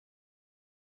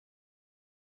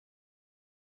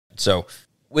So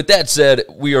with that said,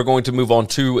 we are going to move on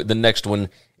to the next one.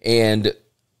 And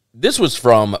this was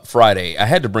from Friday. I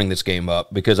had to bring this game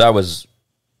up because I was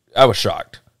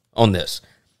shocked on this.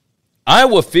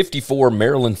 Iowa 54,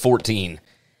 Maryland 14.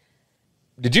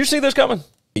 Did you see this coming?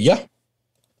 Yeah.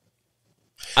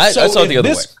 I saw it the other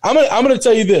way. I'm going to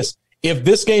tell you this. If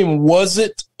this game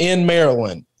wasn't in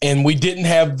Maryland and we didn't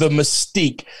have the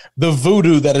mystique, the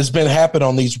voodoo that has been happening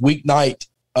on these weeknight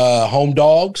home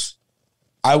dogs,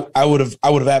 I would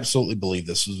have absolutely believed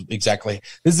this is exactly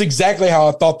how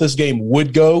I thought this game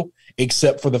would go,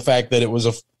 except for the fact that it was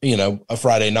a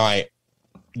Friday night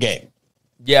game.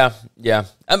 Yeah.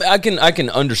 I mean, I can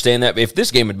understand that. If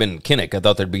this game had been in Kinnick, I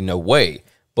thought there'd be no way.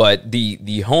 But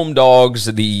the home dogs,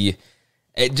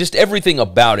 just everything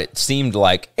about it seemed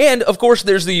like, and of course,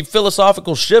 there's the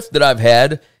philosophical shift that I've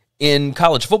had in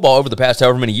college football over the past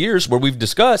however many years, where we've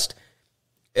discussed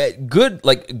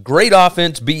great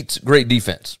offense beats great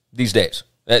defense these days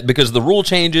because of the rule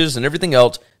changes and everything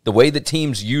else. The way that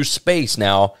teams use space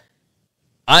now,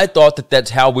 I thought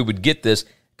that's how we would get this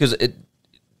because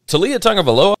Talia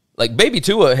Tagovailoa, like Baby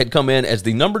Tua, had come in as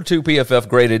the number 2 PFF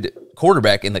graded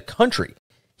quarterback in the country.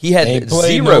 He had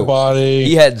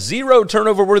zero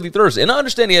turnover-worthy throws. And I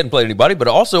understand he hadn't played anybody, but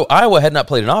also Iowa had not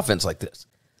played an offense like this.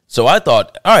 So I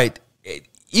thought, all right,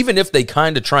 even if they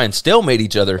kind of try and stalemate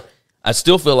each other, I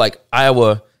still feel like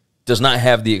Iowa does not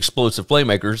have the explosive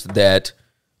playmakers that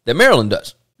Maryland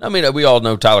does. I mean, we all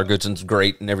know Tyler Goodson's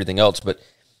great and everything else, but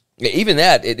even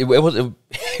that,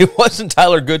 it wasn't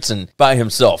Tyler Goodson by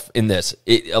himself in this.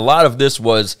 A lot of this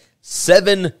was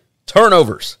 7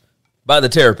 turnovers by the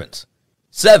Terrapins.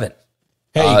 7.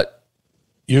 Hey,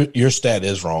 your stat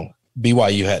is wrong.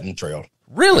 BYU hadn't trailed.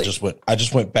 Really? I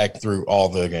just went back through all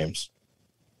the games.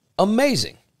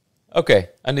 Amazing. Okay,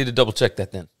 I need to double check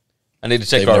that then. I need to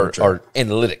check our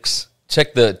analytics.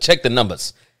 Check the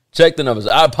numbers. Check the numbers.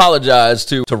 I apologize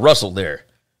to Russell there.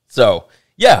 So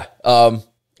yeah,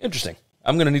 interesting.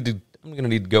 I'm gonna need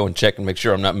to go and check and make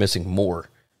sure I'm not missing more.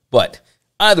 But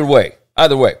either way,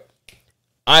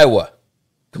 Iowa,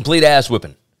 complete ass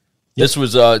whipping. Yep.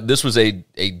 This was a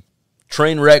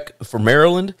train wreck for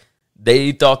Maryland.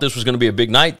 They thought this was going to be a big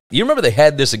night. You remember they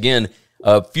had this again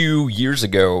a few years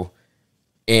ago,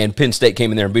 and Penn State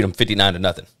came in there and beat them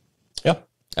 59-0. Yeah.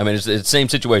 I mean, it's the same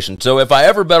situation. So if I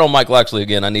ever bet on Mike Loxley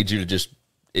again, I need you to just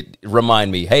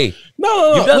remind me, hey,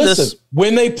 no, you've done listen, this.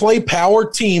 When they play power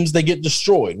teams, they get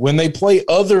destroyed. When they play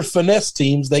other finesse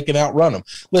teams, they can outrun them.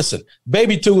 Listen,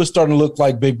 Baby Tua is starting to look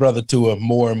like Big Brother Tua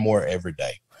more and more every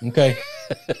day. Okay.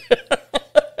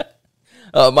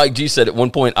 Mike G said at one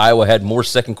point Iowa had more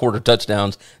second quarter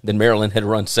touchdowns than Maryland had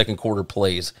run second quarter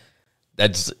plays.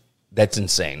 That's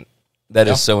insane. That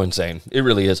is so insane. It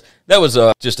really is. That was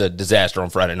just a disaster on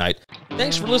Friday night.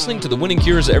 Thanks for listening to the Winning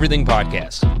Cures Everything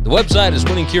podcast. The website is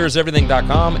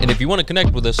winningcureseverything.com, and if you want to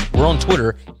connect with us, we're on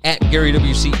Twitter at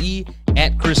GaryWCE,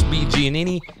 at Chris B.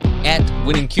 Giannini, at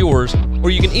Winning Cures, or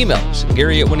you can email us,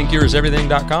 Gary at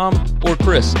winningcureseverything.com or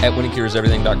Chris at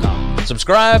winningcureseverything.com.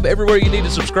 Subscribe everywhere you need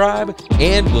to subscribe,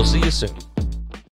 and we'll see you soon.